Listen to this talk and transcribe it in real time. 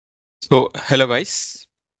So, hello guys,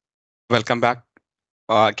 welcome back.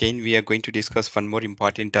 Again, we are going to discuss one more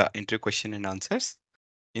important interview question and answers.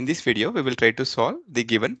 In this video, we will try to solve the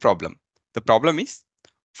given problem. The problem is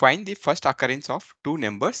find the first occurrence of two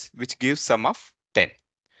numbers which gives sum of 10.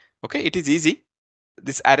 Okay, it is easy.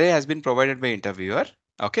 This array has been provided by interviewer.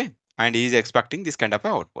 Okay, and he is expecting this kind of a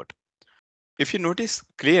output. If you notice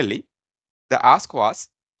clearly, the ask was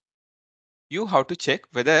you have to check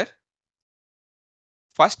whether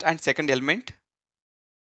first and second element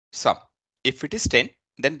sum. If it is 10,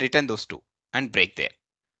 then return those two and break there.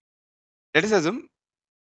 Let us assume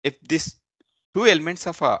if this two elements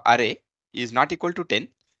of a array is not equal to 10,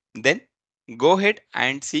 then go ahead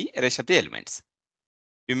and see rest of the elements.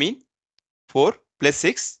 You mean 4 plus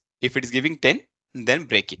 6, if it is giving 10, then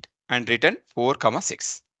break it and return 4 comma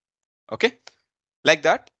 6. Okay, like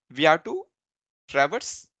that we have to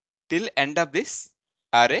traverse till end of this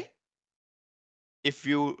array if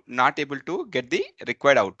you not able to get the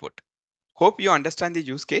required output. Hope you understand the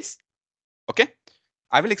use case. Okay,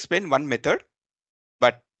 I will explain one method,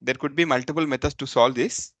 but there could be multiple methods to solve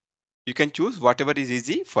this. You can choose whatever is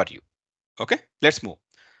easy for you. Okay, let's move.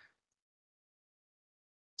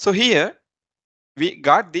 So here we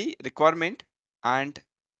got the requirement and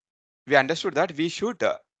we understood that we should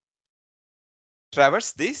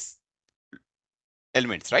traverse these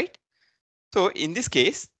elements, right? So in this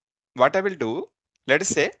case, what I will do, let us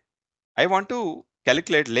say I want to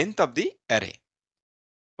calculate length of the array.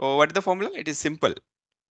 So what is the formula? It is simple.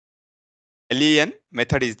 LEN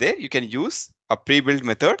method is there. You can use a pre-built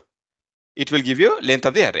method. It will give you length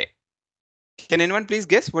of the array. Can anyone please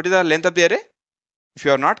guess what is the length of the array? If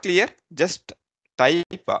you are not clear, just type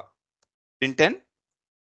println.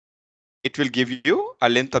 It will give you a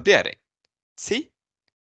length of the array. See,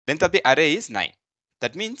 length of the array is 9.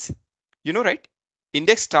 That means, you know, right?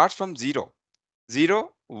 Index starts from 0.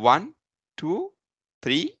 0, 1, 2,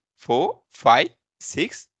 3, 4, 5,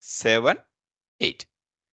 6, 7, 8.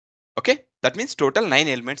 Okay, that means total 9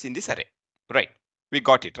 elements in this array. Right, we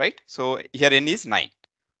got it, right? So here n is 9.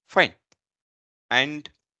 Fine. And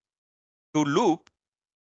to loop,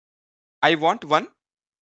 I want one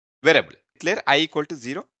variable. Declare I equal to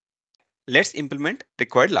 0. Let's implement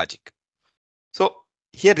required logic. So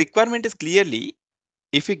here requirement is clearly,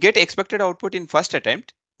 if you get expected output in first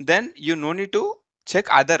attempt, then you no need to check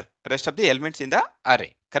other rest of the elements in the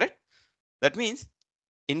array, correct? That means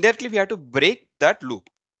indirectly we have to break that loop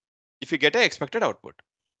if you get an expected output,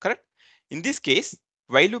 correct? In this case,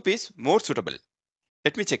 while loop is more suitable.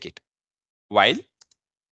 Let me check it. While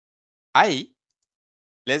I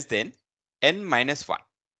less than n minus 1.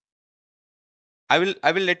 I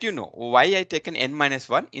will let you know why I taken n minus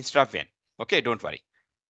 1 instead of n. Okay, don't worry.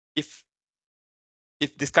 If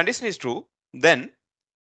this condition is true, then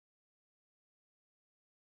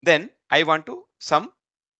I want to sum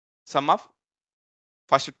of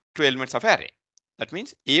first two elements of array. That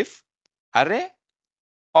means if array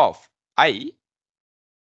of I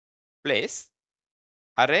plus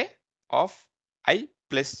array of I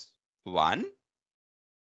plus 1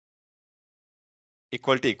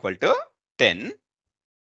 equal to 10,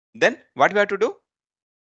 then what we have to do?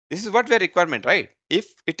 This is what we are requirement, right?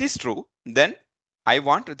 If it is true, then I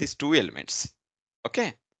want these two elements.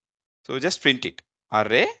 Okay, so just print it.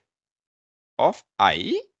 Array of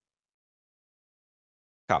I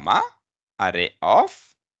comma array of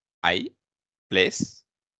I plus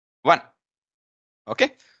 1.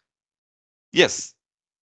 Okay, yes,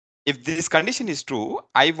 if this condition is true,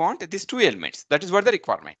 I want these two elements. That is what the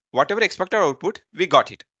requirement. Whatever expected output, we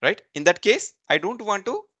got it, right? In that case, I don't want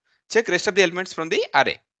to check rest of the elements from the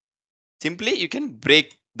array. Simply you can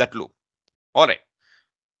break that loop. All right,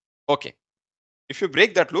 okay, if you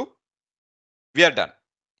break that loop, we are done,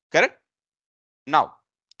 correct? Now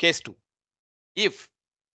case 2, if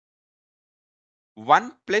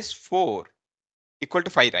 1 plus 4 equal to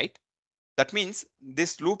 5, right? That means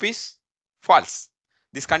this loop is false.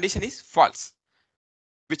 This condition is false,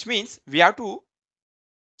 which means we have to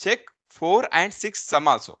check 4 and 6 sum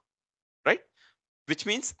also, right? Which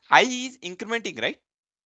means I is incrementing, right?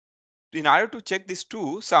 In order to check this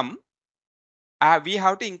two sum, we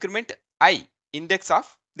have to increment I, index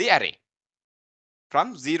of the array,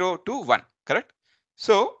 from 0 to 1, correct?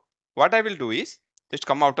 So what I will do is just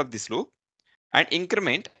come out of this loop and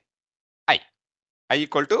increment I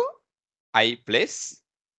equal to I plus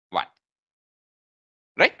 1,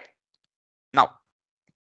 right? Now,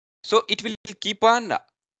 so it will keep on,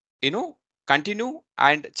 continue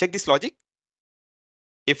and check this logic.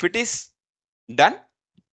 If it is done,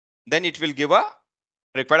 then it will give a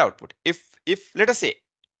required output. If let us say,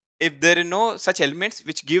 if there are no such elements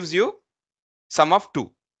which gives you sum of 2,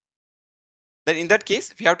 Then in that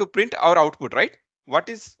case, we have to print our output, right? What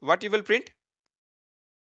you will print?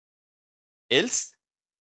 Else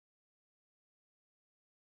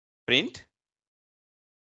print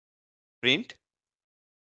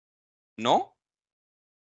no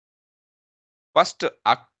first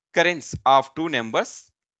occurrence of two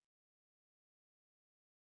numbers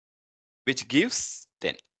which gives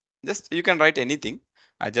 10. Just you can write anything.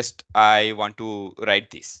 I want to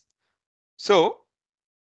write this. So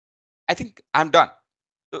I think I'm done.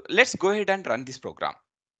 So let's go ahead and run this program.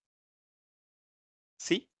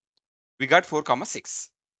 See, we got 4 comma 6.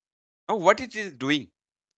 Now what it is doing?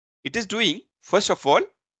 It is doing, first of all,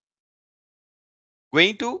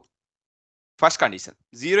 going to first condition.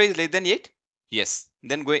 0 is less than 8. Yes.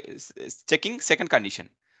 Then checking second condition.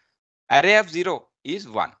 Array of 0 is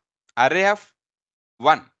 1. Array of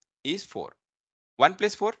 1 is 4. 1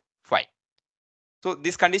 plus 4, 5. So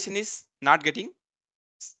this condition is not getting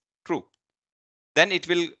true. Then it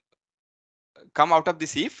will come out of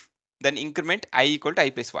this if, then increment I equal to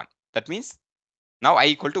I plus 1. That means now I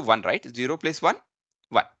equal to 1, right? 0 plus 1,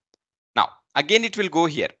 1. Now again it will go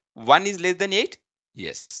here. 1 is less than 8.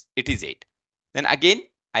 Yes, it is 8. Then again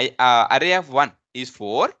array of 1 is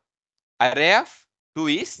 4. Array of 2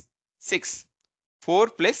 is 6. 4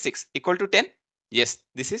 plus 6 equal to 10. Yes,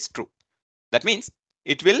 this is true. That means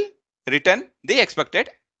it will return the expected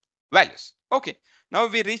values. Okay. Now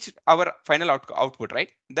we reached our final output, right?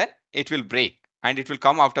 Then it will break and it will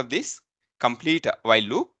come out of this complete while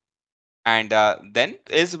loop. And then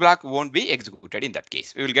else block won't be executed in that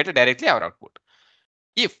case. We will get directly our output.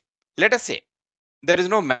 If, let us say, there is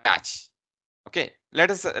no match. Okay.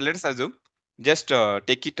 Let us assume, just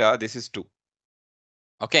take it, this is 2.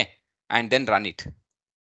 Okay. And then run it.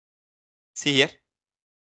 See here.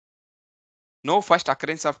 No first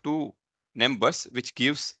occurrence of two numbers which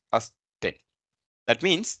gives us 10. That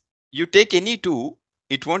means you take any 2,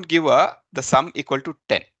 it won't give the sum equal to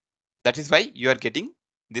 10. That is why you are getting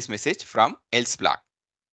this message from else block.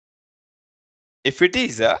 If it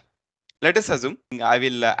is, let us assume I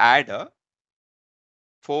will add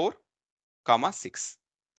 4 comma 6.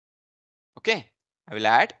 Okay, I will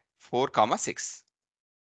add 4 comma 6.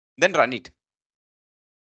 Then run it.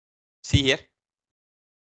 See here,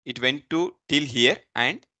 it went to till here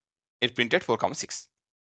and it printed 4 comma 6.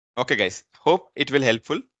 Okay guys, hope it will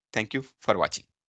helpful. Thank you for watching.